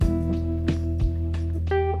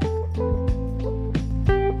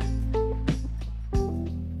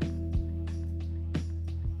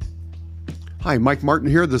Hi, Mike Martin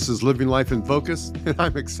here. This is Living Life in Focus, and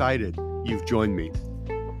I'm excited you've joined me.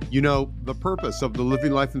 You know, the purpose of the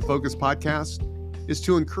Living Life in Focus podcast is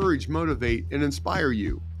to encourage, motivate, and inspire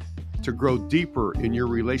you to grow deeper in your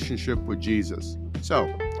relationship with Jesus.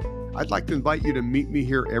 So, I'd like to invite you to meet me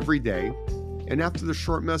here every day, and after the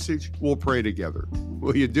short message, we'll pray together.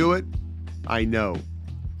 Will you do it? I know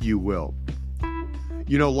you will.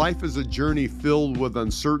 You know, life is a journey filled with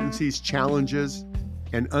uncertainties, challenges,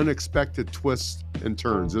 and unexpected twists and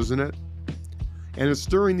turns, isn't it? And it's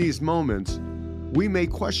during these moments we may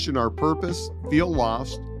question our purpose, feel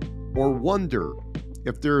lost, or wonder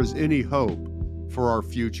if there is any hope for our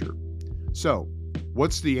future. So,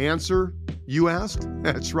 what's the answer, you ask?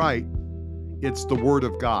 That's right. It's the Word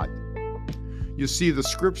of God. You see, the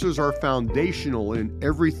Scriptures are foundational in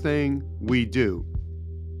everything we do.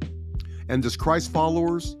 And as Christ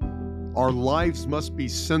followers, our lives must be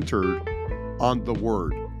centered on the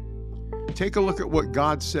Word. Take a look at what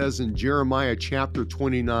God says in Jeremiah chapter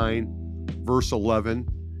 29, verse 11,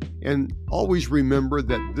 and always remember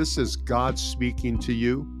that this is God speaking to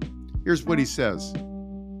you. Here's what he says.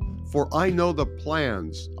 For I know the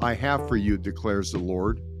plans I have for you, declares the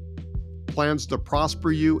Lord. Plans to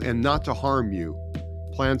prosper you and not to harm you.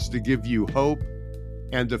 Plans to give you hope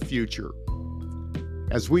and a future.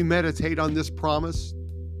 As we meditate on this promise,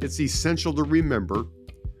 it's essential to remember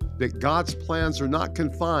that God's plans are not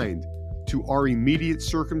confined to our immediate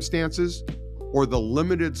circumstances or the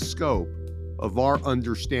limited scope of our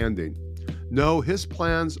understanding. No, His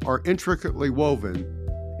plans are intricately woven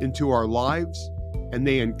into our lives, and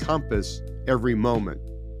they encompass every moment.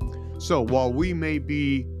 So while we may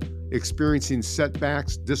be experiencing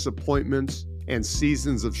setbacks, disappointments, and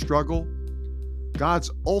seasons of struggle,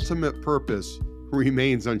 God's ultimate purpose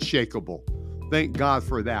remains unshakable. Thank God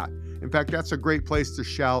for that. In fact, that's a great place to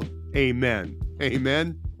shout, Amen.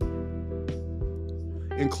 Amen.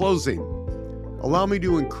 In closing, allow me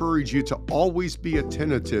to encourage you to always be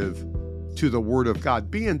attentive to the Word of God.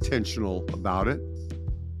 Be intentional about it.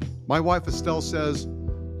 My wife Estelle says,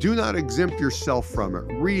 do not exempt yourself from it.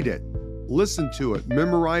 Read it, listen to it,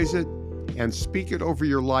 memorize it, and speak it over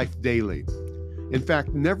your life daily. In fact,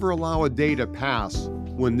 never allow a day to pass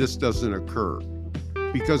when this doesn't occur.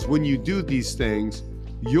 Because when you do these things,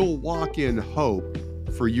 you'll walk in hope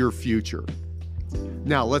for your future.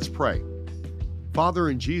 Now, let's pray. Father,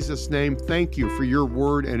 in Jesus' name, thank you for your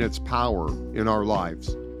word and its power in our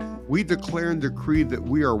lives. We declare and decree that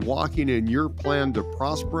we are walking in your plan to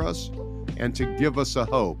prosper us and to give us a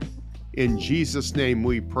hope. In Jesus' name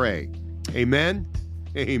we pray. Amen.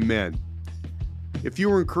 Amen. If you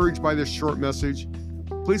were encouraged by this short message,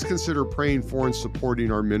 please consider praying for and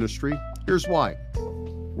supporting our ministry. Here's why.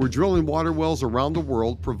 We're drilling water wells around the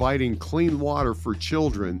world, providing clean water for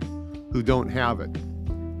children who don't have it.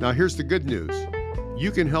 Now, here's the good news.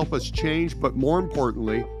 You can help us change, but more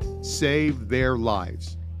importantly, save their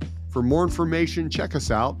lives. For more information, check us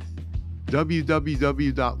out,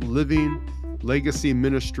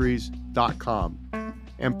 www.livinglegacyministries.com.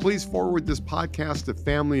 And please forward this podcast to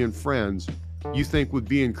family and friends you think would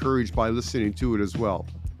be encouraged by listening to it as well.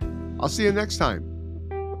 I'll see you next time,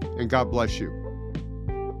 and God bless you.